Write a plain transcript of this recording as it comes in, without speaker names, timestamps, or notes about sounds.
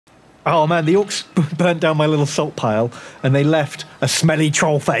Oh man, the orcs burnt down my little salt pile, and they left a smelly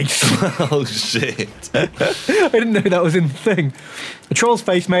troll face. Oh shit! I didn't know that was in the thing. A troll's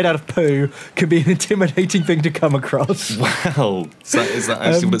face made out of poo can be an intimidating thing to come across. Wow, is that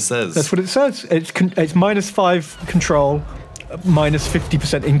actually what it says? That's what it says. It's -5 control,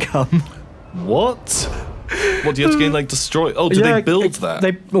 -50% income. What? What do you have to gain? Like destroy? Oh, did they build that?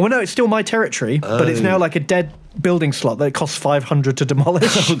 Well, no, it's still my territory, but it's now like a dead building slot that it costs 500 to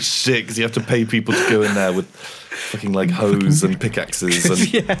demolish. Oh shit! Because you have to pay people to go in there with fucking like hoes and pickaxes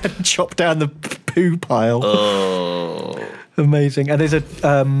and yeah, chop down the poo pile. Oh, amazing! And there's a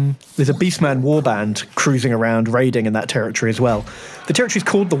Beastman warband cruising around raiding in that territory as well. The territory's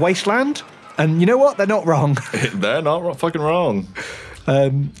called the Wasteland, and you know what? They're not wrong. They're not fucking wrong.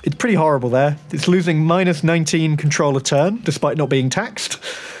 It's pretty horrible there. It's losing -19 control a turn, despite not being taxed.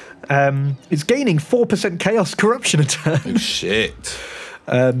 It's gaining 4% chaos corruption a turn. Oh shit.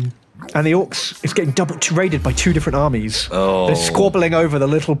 And the orcs is getting raided by 2 different armies. Oh. They're squabbling over the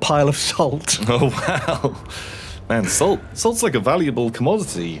little pile of salt. Oh wow. Man, salt's like a valuable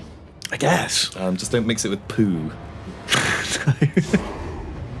commodity. I guess. Just don't mix it with poo.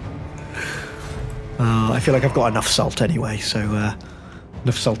 I feel like I've got enough salt anyway, so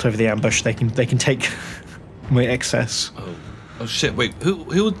enough salt over the ambush. They can take my excess. Oh shit! Wait,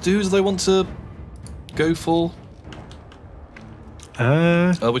 who do they want to go for?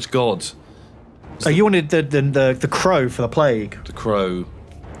 Which god? Oh, you wanted the crow for the plague. The crow.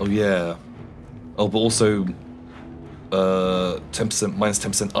 Oh yeah. Oh, but also 10%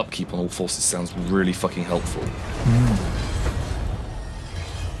 -10% upkeep on all forces sounds really fucking helpful.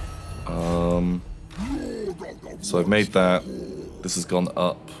 So I've made that. This has gone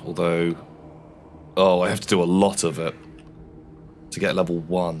up, although... Oh, I have to do a lot of it to get level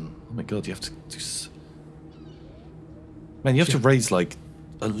 1. Oh my god, you have to do... Man, you have to raise, like,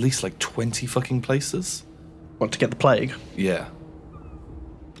 at least, like, 20 fucking places? What, to get the plague? Yeah.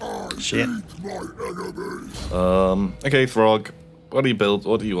 Shit. Okay, Throg. What do you build?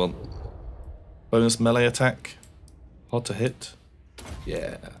 What do you want? Bonus melee attack? Hard to hit?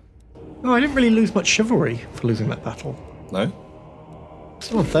 Yeah. Oh, I didn't really lose much chivalry for losing that battle. No?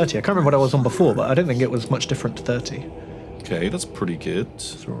 Still on 30. I can't remember what I was on before, but I don't think it was much different to 30. Okay, that's pretty good.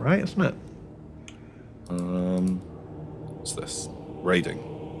 It's alright, isn't it? What's this? Raiding.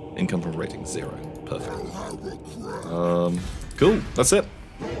 Income from raiding, 0. Perfect. Cool, that's it.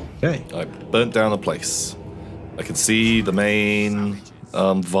 Okay. I burnt down a place. I can see the main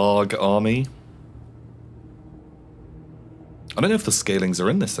Varg army. I don't know if the scalings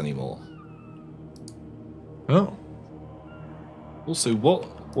are in this anymore. Oh. Also, what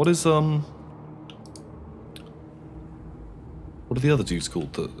is what are the other dudes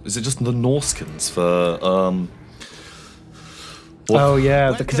called? Is it just the Norscans for Oh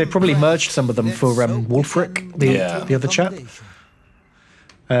yeah, because they probably merged some of them for Wulfric, the other chap.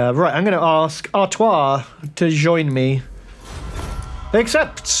 Right, I'm going to ask Artois to join me. They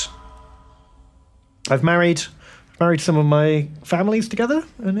accept. I've married some of my families together,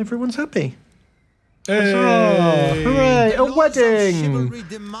 and everyone's happy. Hey. Oh, hooray! A wedding!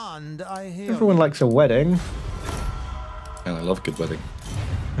 Everyone likes a wedding. And I love a good wedding.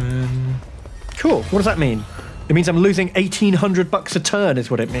 Cool. What does that mean? It means I'm losing $1,800 a turn,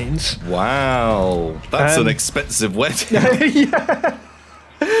 is what it means. Wow, that's an expensive wedding. Yeah.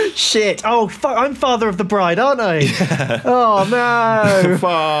 Shit. Oh, fuck. I'm father of the bride, aren't I? Yeah. Oh, no.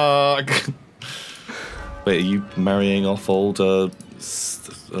 Fuck. Wait, are you marrying off old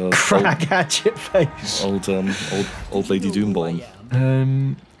Crag hatchet face. Old Lady Doomborn.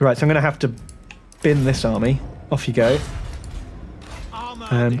 Right, so I'm going to have to bin this army. Off you go.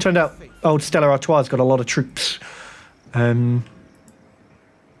 Turned out old Stella Artois got a lot of troops. Oh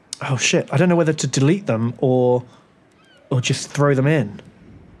shit! I don't know whether to delete them or just throw them in.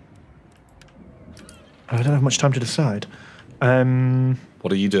 I don't have much time to decide.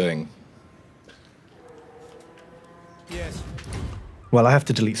 What are you doing? Yes. Well, I have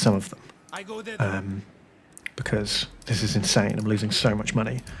to delete some of them. Because this is insane. I'm losing so much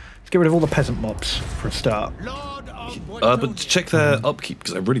money. Let's get rid of all the peasant mobs for a start. But check their upkeep,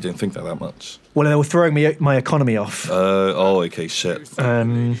 because I really don't think they're that much. Well, they were throwing my economy off. Oh, okay, shit. Well,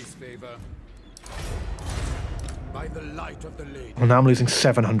 now I'm losing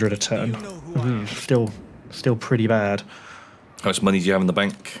 700 a turn. Still pretty bad. How much money do you have in the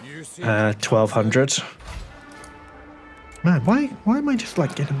bank? 1,200. Man, why am I just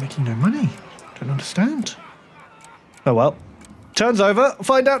like making no money? Don't understand. Oh well. Turn's over.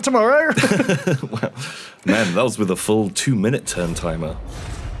 Find out tomorrow. Well, man, that was with a full 2-minute turn timer.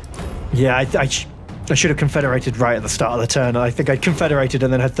 Yeah, I should have confederated right at the start of the turn. I think I confederated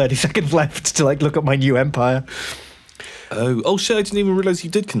and then had 30 seconds left to like look at my new empire. Oh shit! I didn't even realize you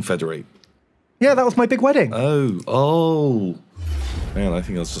did confederate. Yeah, that was my big wedding. Oh. Man, I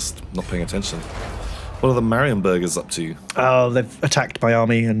think I was just not paying attention. What are the Marienburgers up to? Oh, they've attacked my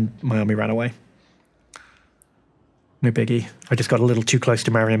army and my army ran away. No biggie. I just got a little too close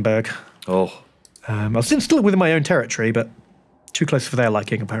to Marienburg. Oh. I was still within my own territory, but too close for their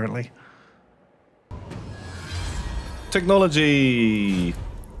liking, apparently. Technology!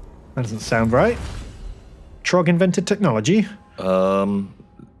 That doesn't sound right. Trog invented technology.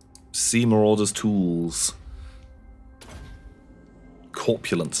 Sea Marauders tools.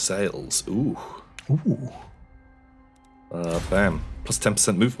 Corpulent sails. Ooh. Bam. Plus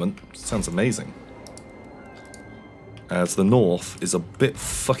 10% movement. Sounds amazing. As the north is a bit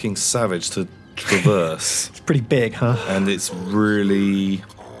fucking savage to traverse. It's pretty big, huh? And it's really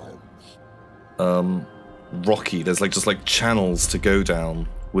rocky. There's like just like channels to go down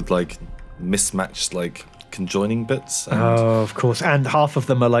with like mismatched like conjoining bits. And of course. And half of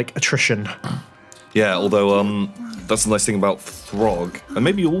them are like attrition. Yeah, although that's the nice thing about Throg, and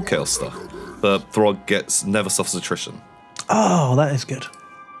maybe all Chaos stuff, but Throg never suffers attrition. Oh, that is good.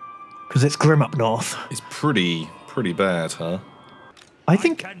 Because it's grim up north. It's pretty bad, huh? I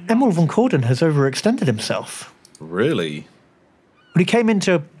think Emil von Corden has overextended himself. Really? Well, he came in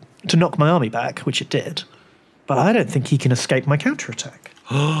to knock my army back, which it did, but I don't think he can escape my counterattack.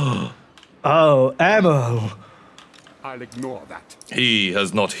 Oh, Emil! I'll ignore that. He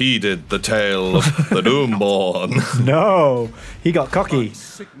has not heeded the tale of the Doomborn. No, he got cocky.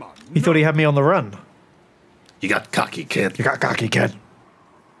 He thought he had me on the run. You got cocky, kid. You got cocky, kid.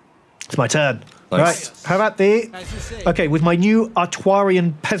 It's my turn. Nice. Right, how about the... Okay, with my new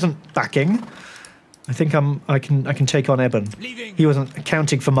Artoirian peasant backing, I think I can take on Eben. He wasn't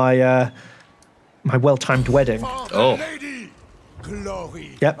accounting for my my well-timed wedding. Oh.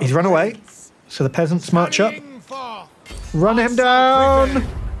 Yep, he's run away. So the peasants march up. Run him down!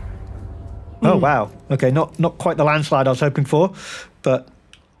 Oh, wow. Okay, not quite the landslide I was hoping for, but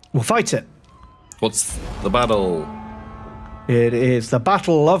we'll fight it. What's the battle? It is the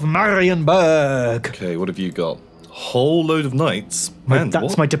Battle of Marienburg. Okay, what have you got? Whole load of knights. Man,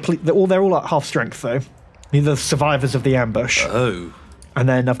 that's my deplete. They're all at half strength, though. These are the survivors of the ambush. Oh. And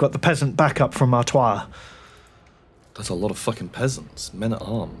then I've got the peasant backup from Artois. That's a lot of fucking peasants. Men at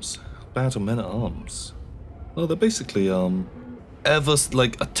arms. Bad are men at arms. Well, they're basically, ever,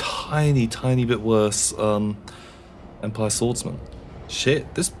 like, a tiny bit worse, Empire swordsmen.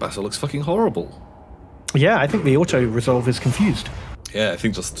 Shit, this battle looks fucking horrible. Yeah, I think the auto-resolve is confused. Yeah, I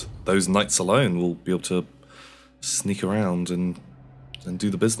think just those knights alone will be able to sneak around and do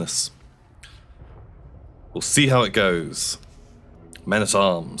the business. We'll see how it goes. Men at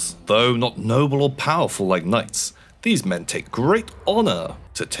arms, though not noble or powerful like knights, these men take great honour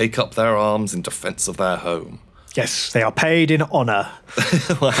to take up their arms in defence of their home. Yes, they are paid in honour.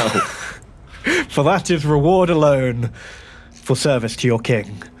 Wow. For that is reward alone for service to your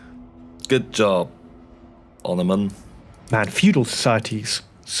king. Good job, honourman. Man, feudal societies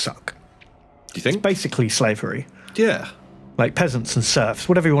suck. Do you think? It's basically slavery. Yeah. Like peasants and serfs,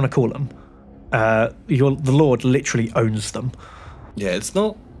 whatever you want to call them. The lord literally owns them. Yeah, it's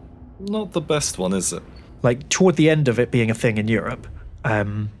not the best one, is it? Like, toward the end of it being a thing in Europe,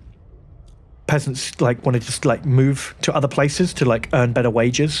 peasants like want to just like move to other places to like earn better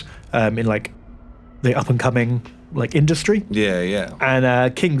wages in like the up and coming like industry. Yeah.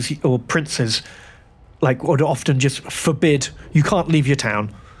 And kings or princes like would often just forbid you can't leave your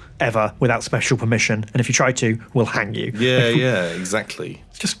town ever without special permission, and if you try to, we'll hang you. Yeah, exactly.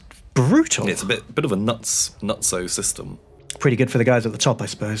 It's just brutal. It's a bit of a nutso system. Pretty good for the guys at the top, I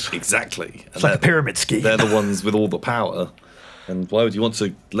suppose. Exactly. It's like a pyramid scheme. They're the ones with all the power. And why would you want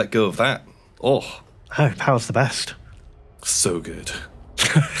to let go of that? Oh, power's the best. So good.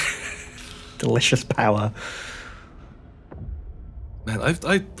 Delicious power. Man,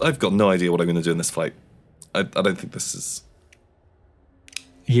 I've got no idea what I'm going to do in this fight. I don't think this is...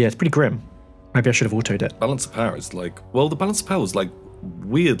 Yeah, it's pretty grim. Maybe I should have autoed it. Balance of power is like... Well, the balance of power is like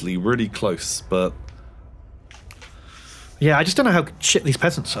weirdly really close, but... Yeah, I just don't know how shit these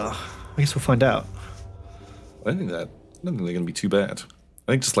peasants are. I guess we'll find out. I don't think they're going to be too bad.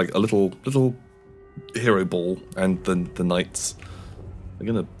 I think just like a little hero ball and the knights are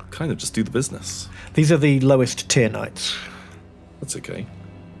going to kind of just do the business. These are the lowest tier knights. That's okay.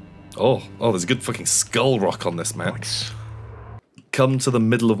 Oh, there's a good fucking skull rock on this map. Nice. Come to the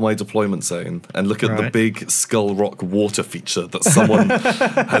middle of my deployment zone and look at the big skull rock water feature that someone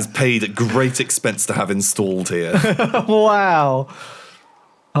has paid at great expense to have installed here. Wow.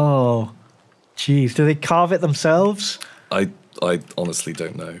 Oh, Jeez, do they carve it themselves? I honestly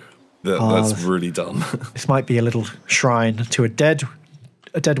don't know. That's really dumb. This might be a little shrine to a dead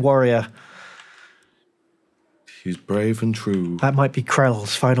warrior. He's brave and true. That might be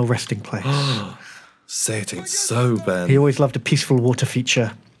Krell's final resting place. Say it ain't so, Ben. He always loved a peaceful water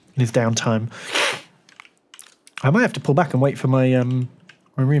feature in his downtime. I might have to pull back and wait for my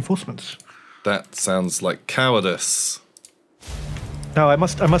reinforcements. That sounds like cowardice. No, I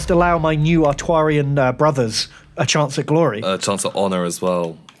must allow my new Artuarian brothers a chance at glory. A chance at honor as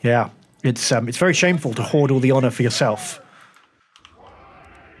well. Yeah, it's very shameful to hoard all the honor for yourself.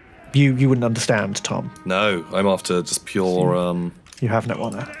 You wouldn't understand, Tom. No, I'm after just pure You have no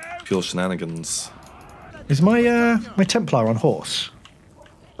honor. pure shenanigans. Is my my Templar on horse?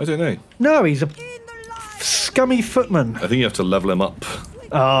 I don't know. No, he's a scummy footman. I think you have to level him up.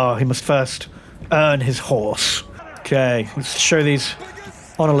 Oh, he must first earn his horse. Okay, let's show these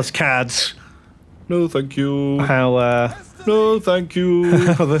honorless cads No, thank you. how No, thank you.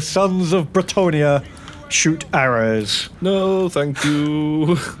 the sons of Bretonia shoot arrows. No, thank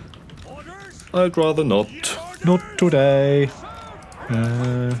you. I'd rather not. Not today.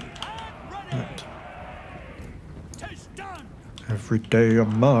 Every day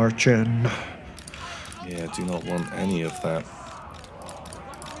I'm marching. Yeah, I do not want any of that.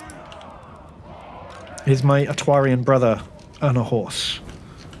 Is my Artuarian brother on a horse?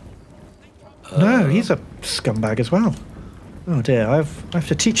 No, he's a scumbag as well. Oh dear, I have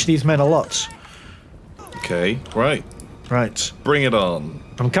to teach these men a lot. Okay, right. Right, Bring it on.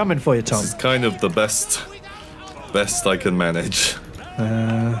 I'm coming for you, Tom. This is kind of the best I can manage.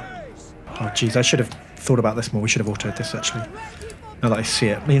 Oh jeez, I should have thought about this more. We should have autoed this actually. Now that I see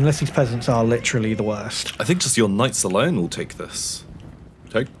it. I mean, unless these peasants are literally the worst. I think just your knights alone will take this.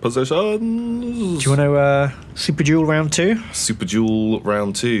 Take positions. Do you want to super duel round 2? Super Duel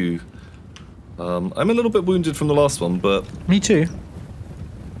round 2. I'm a little bit wounded from the last one, but Me too.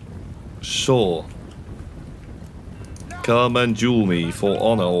 sure. Come and duel me for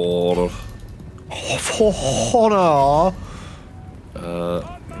honor. For honor.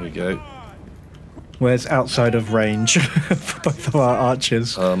 Here we go. Where's outside of range for both of our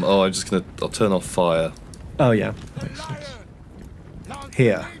archers? I'll turn off fire. Oh yeah, makes sense.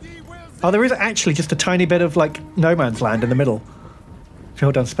 Here. Oh, there is actually just a tiny bit of like no man's land in the middle. If you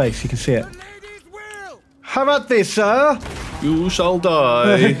hold down space, you can see it. How about this, sir? You shall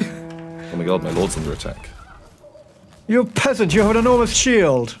die. Oh my god, my lord's under attack. You're a peasant. You have an enormous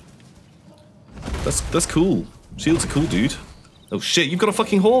shield. That's cool. Shields are cool, dude. Oh shit, you've got a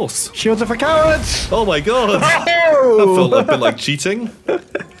fucking horse. Shields are for cowards. Oh my god. That felt a bit like cheating.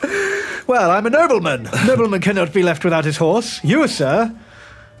 Well, I'm a nobleman. Nobleman cannot be left without his horse. You, sir,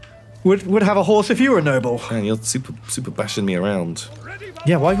 would have a horse if you were noble. Man, you're super bashing me around.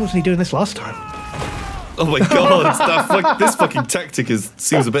 Yeah, why wasn't he doing this last time? Oh my god, this fucking tactic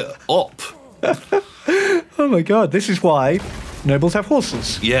seems a bit op. Oh my god, this is why nobles have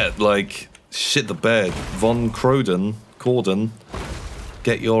horses. Yeah, like shit the bed. Von Corden,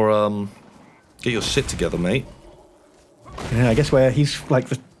 get your shit together, mate. Yeah, I guess he's like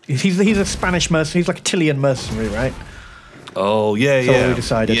he's a Spanish mercenary. He's like a Tillian mercenary, right? Oh yeah, That's yeah. what we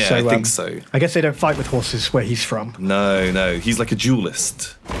decided. Yeah, So, I think so. I guess they don't fight with horses where he's from. No, he's like a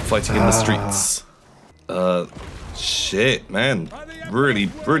duelist fighting in the streets. Shit, man, really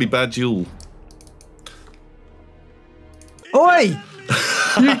bad duel. Oi!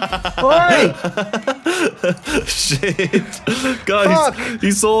 Oi! Shit, guys, Fuck.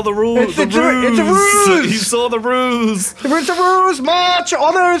 you saw the ruse. It's a ruse. You saw the ruse. It's a ruse! March!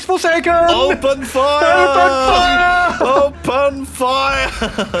 Honor is forsaken! Open fire! Open fire! Open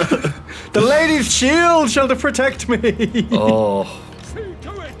fire! The lady's shield shall protect me! Oh,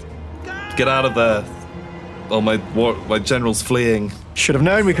 get out of there! Oh, my general's fleeing. Should have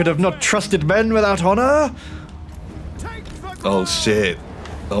known we could have not trusted men without honor. Oh shit!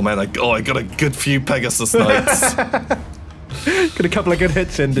 Oh man, I got a good few Pegasus knights. Got a couple of good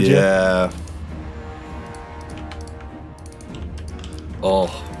hits in, did you? Yeah. Oh,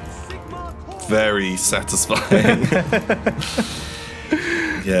 very satisfying.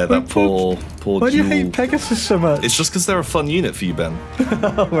 Yeah, that poor Why do you duel. hate Pegasus so much? It's just because they're a fun unit for you, Ben.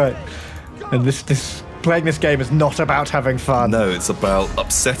 Oh, right. And this playing this game is not about having fun. No, it's about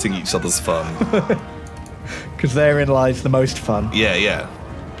upsetting each other's fun. Because therein lies the most fun. Yeah.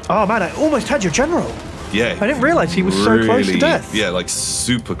 Oh man, I almost had your general. Yeah. I didn't realise he was so close to death. Yeah, like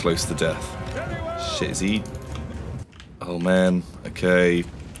super close to death. Shit, is he? Oh man. Okay.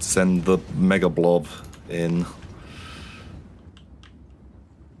 Send the mega blob in.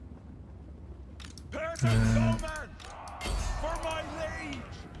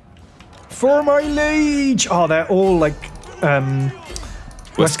 for my liege. Oh, they're all like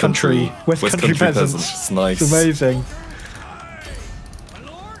West Country peasants. It's nice. It's amazing.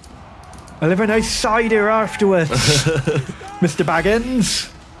 I'll have a nice cider afterwards, Mr.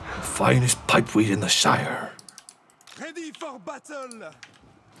 Baggins. Finest pipeweed in the Shire. Ready for battle.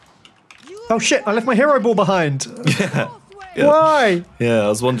 Oh shit! I left my hero ball behind. Yeah. Why? Yeah, I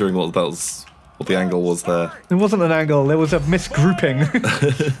was wondering what the angle was there. It wasn't an angle. There was a misgrouping.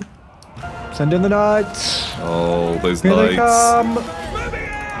 Send in the knights. Oh, those Here they knights. come.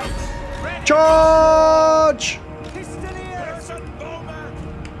 Charge!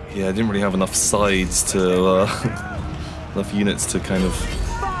 Yeah, I didn't really have enough sides to enough units to kind of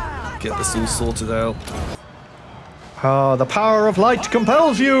get this all sorted out. Ah, the power of light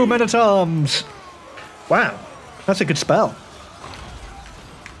compels you, men-at-arms. Wow, that's a good spell.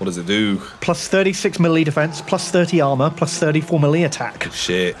 What does it do? Plus 36 melee defense, plus 30 armor, plus 34 melee attack.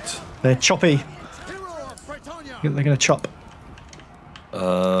 Shit. They're choppy. They're gonna chop.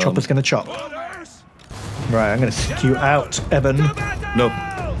 Chopper's gonna chop. Right, I'm gonna seek you out, Eben. No.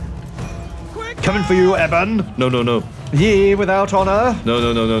 Coming for you, Eben. No, no, no. Ye without honor. No,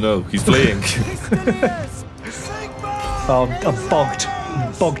 no, no, no, no. He's fleeing. Oh, I'm bogged.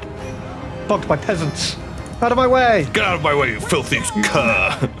 Bogged by peasants. Out of my way! Get out of my way, you filthy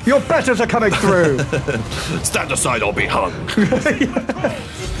cur! Your betters are coming through! Stand aside or be hung!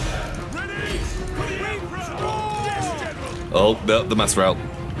 Oh, the mass rout.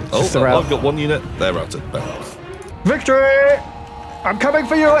 Oh, I've got one unit. They're routed. Victory! I'm coming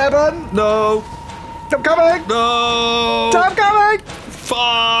for you, Eben! No! I'm coming! No! I'm coming!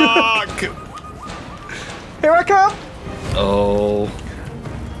 Fuck! Here I come! Oh.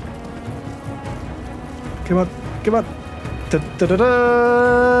 Come on, come on. Da, da, da,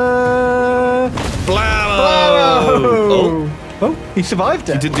 da. Blammo! Oh. Oh, he survived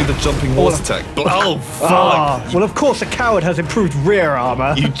it. He didn't do the jumping horse attack. Oh, fuck! Ah, well, of course, a coward has improved rear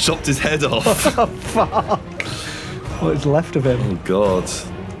armor. You chopped his head off. Oh, fuck. What is left of him? Oh, God.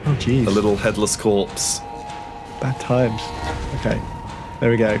 Oh, jeez. A little headless corpse. Bad times. Okay,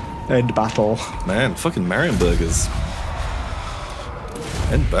 there we go. End battle. Man, fucking Marienburgers.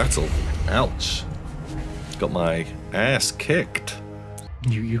 End battle. Ouch. Got my ass kicked.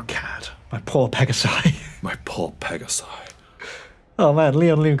 You cad. My poor Pegasi. My poor Pegasi. Oh man,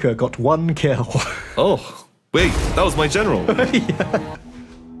 Leon Luca got 1 kill. Oh, wait, that was my general. Yeah.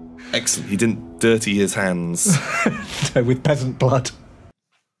 Excellent, he didn't dirty his hands. No, with peasant blood.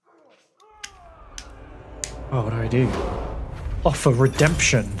 Oh, what do? Offer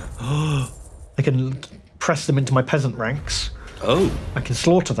redemption. I can press them into my peasant ranks. Oh. I can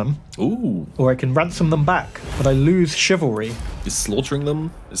slaughter them. Ooh. Or I can ransom them back, but I lose chivalry. Is slaughtering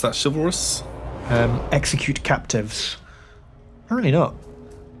them, is that chivalrous? Execute captives. Apparently not.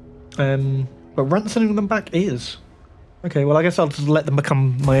 But ransoming them back is. Okay, well I guess I'll just let them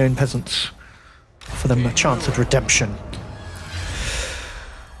become my own peasants. For them a chance at redemption.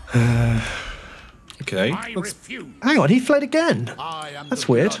 Okay. Hang on, he fled again. That's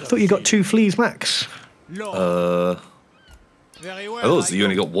weird. I thought you got 2 fleas max. Oh, so you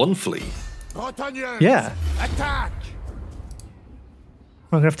only got 1 flea. Yeah. Attack!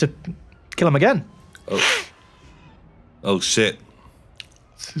 I'm gonna have to kill him again. Oh. Oh shit.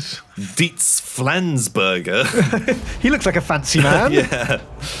 Dietz Flansburger. He looks like a fancy man. Yeah.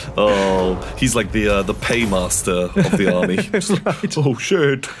 Oh, he's like the paymaster of the army. Right. Oh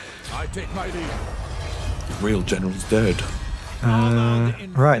shit. I take my lead. Real general's dead.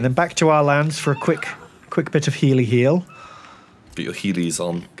 Right, and then back to our lands for a quick bit of heal. Get your Heelys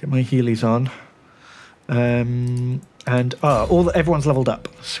on. Get my Heelys on. And everyone's leveled up.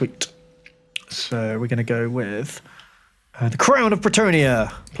 Sweet. So we're going to go with the Crown of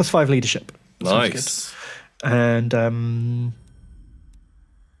Bretonia, plus 5 leadership. Nice. And what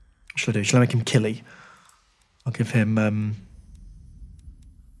shall I do? Shall I make him Killy? I'll give him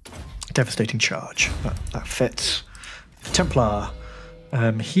Devastating Charge. That fits. Templar.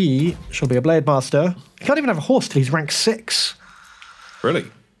 He shall be a Blade Master. He can't even have a horse till he's rank 6. Really?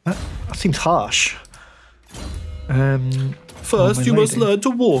 That seems harsh. First, you must learn to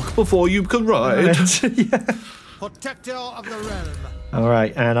walk before you can ride. Yeah. Protector of the realm. All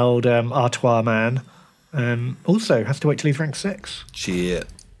right, and old Artois man also has to wait till he's rank 6. Shit.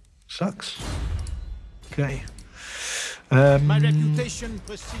 Sucks. Okay. My reputation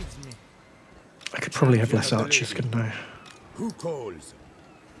precedes me. I could probably have less archers, couldn't I? Who calls?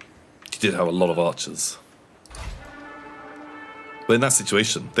 You did have a lot of archers. But in that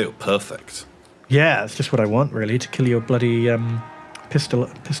situation, they were perfect. Yeah, it's just what I want, really, to kill your bloody pistoles.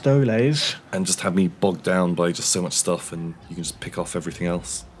 And just have me bogged down by just so much stuff, and you can just pick off everything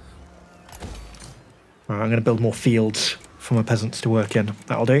else. Alright, I'm going to build more fields for my peasants to work in.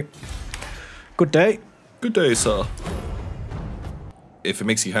 That'll do. Good day. Good day, sir. If it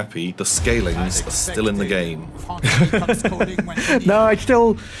makes you happy, the scalings are still in the game. No,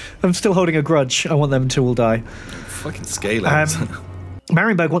 I'm still holding a grudge. I want them to all die. Fucking scalings.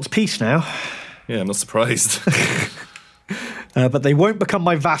 Marienburg wants peace now. Yeah, I'm not surprised. But they won't become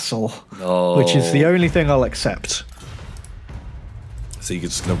my vassal, which is the only thing I'll accept. So you're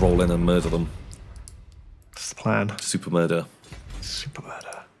just going to roll in and murder them. That's the plan. Super murder. Super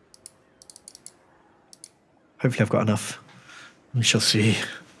murder. Hopefully I've got enough. We shall see.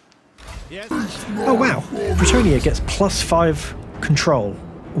 Yes. Oh wow, Britonia gets +5 control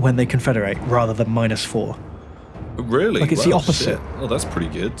when they confederate rather than -4. Really? Like it's the opposite. Shit. Oh, that's pretty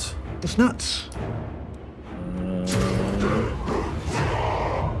good. That's nuts.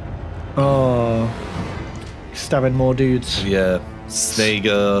 Oh, stabbing more dudes. Yeah,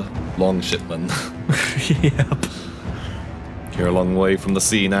 Snager, Longshipman. Yep. You're a long way from the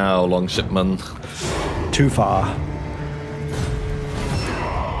sea now, Longshipman. Too far.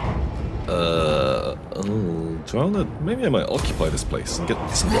 Do I wanna, maybe I might occupy this place and get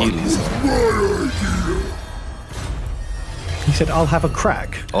some healies. He said, "I'll have a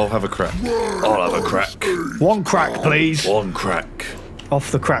crack." I'll have a crack. I'll have a crack. One crack, please. One crack.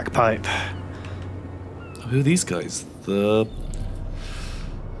 Off the crack pipe. Who are these guys? Oh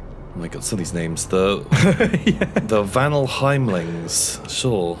my god, some of these names. The Vanel Heimlings.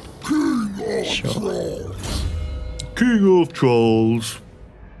 Sure. Sure. King of Trolls.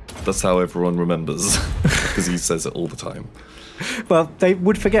 That's how everyone remembers. Because he says it all the time. Well, they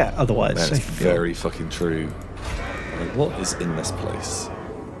would forget otherwise. That's very fucking true. Like, what is in this place?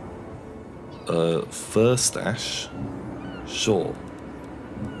 Fur stash. Sure.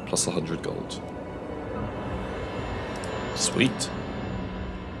 Plus 100 gold. Sweet.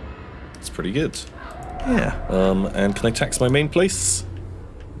 It's pretty good. Yeah. And can I tax my main place?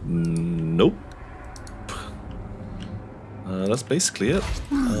 Nope. That's basically it.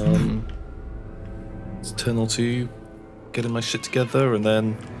 It's turn or two, getting my shit together, and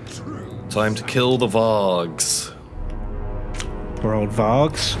then time to kill the Vargs. Poor old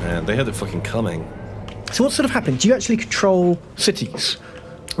Vargs. Man, they had it fucking coming. So what sort of happened? Do you actually control cities?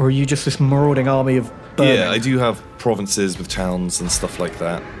 Or are you just this marauding army of burning? Yeah, I do have provinces with towns and stuff like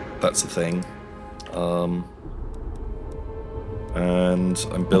that. That's a thing. And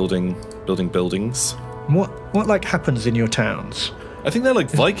I'm building buildings. What like happens in your towns? I think they're like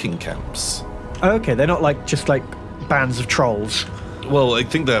Viking camps. Oh, okay, they're not like just like bands of trolls. Well, I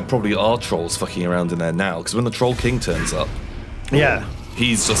think there probably are trolls fucking around in there now, because when the Troll King turns up, Yeah.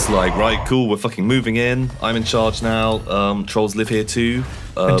 he's just like, right, cool, we're fucking moving in, I'm in charge now, trolls live here too.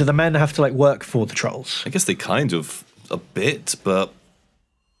 And do the men have to like work for the trolls? I guess they kind of, a bit, but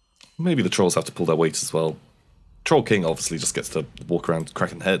maybe the trolls have to pull their weight as well. Troll King obviously just gets to walk around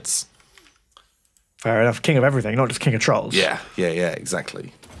cracking heads. Fair enough, king of everything, not just king of trolls. Yeah,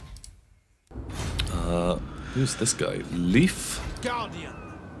 exactly. Who's this guy? Leaf? Guardian.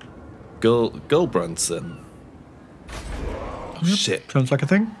 Gulbrandson. Oh, shit. Sounds like a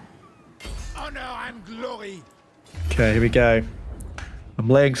thing. Honor and glory. Okay, here we go. I'm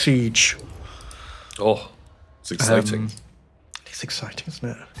laying siege. Oh, it's exciting. It's exciting, isn't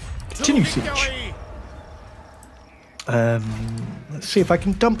it? Continue siege. Let's see if I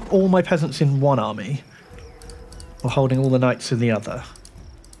can dump all my peasants in one army while holding all the knights in the other.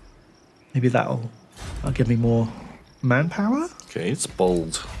 Maybe that'll give me more manpower. Okay, it's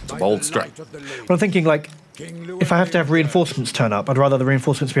bold. It's a bold strat. But I'm thinking, like, if I have to have reinforcements turn up, I'd rather the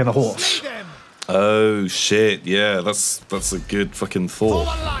reinforcements be on the horse. Oh shit! Yeah, that's a good fucking thought.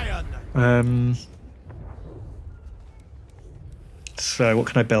 So what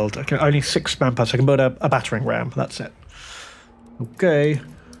can I build? I can only 6 manpower, so I can build a battering ram. That's it. Okay.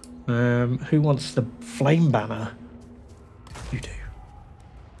 Who wants the flame banner? You do.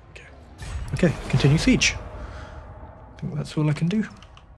 Okay. Okay. Continue siege. I think that's all I can do.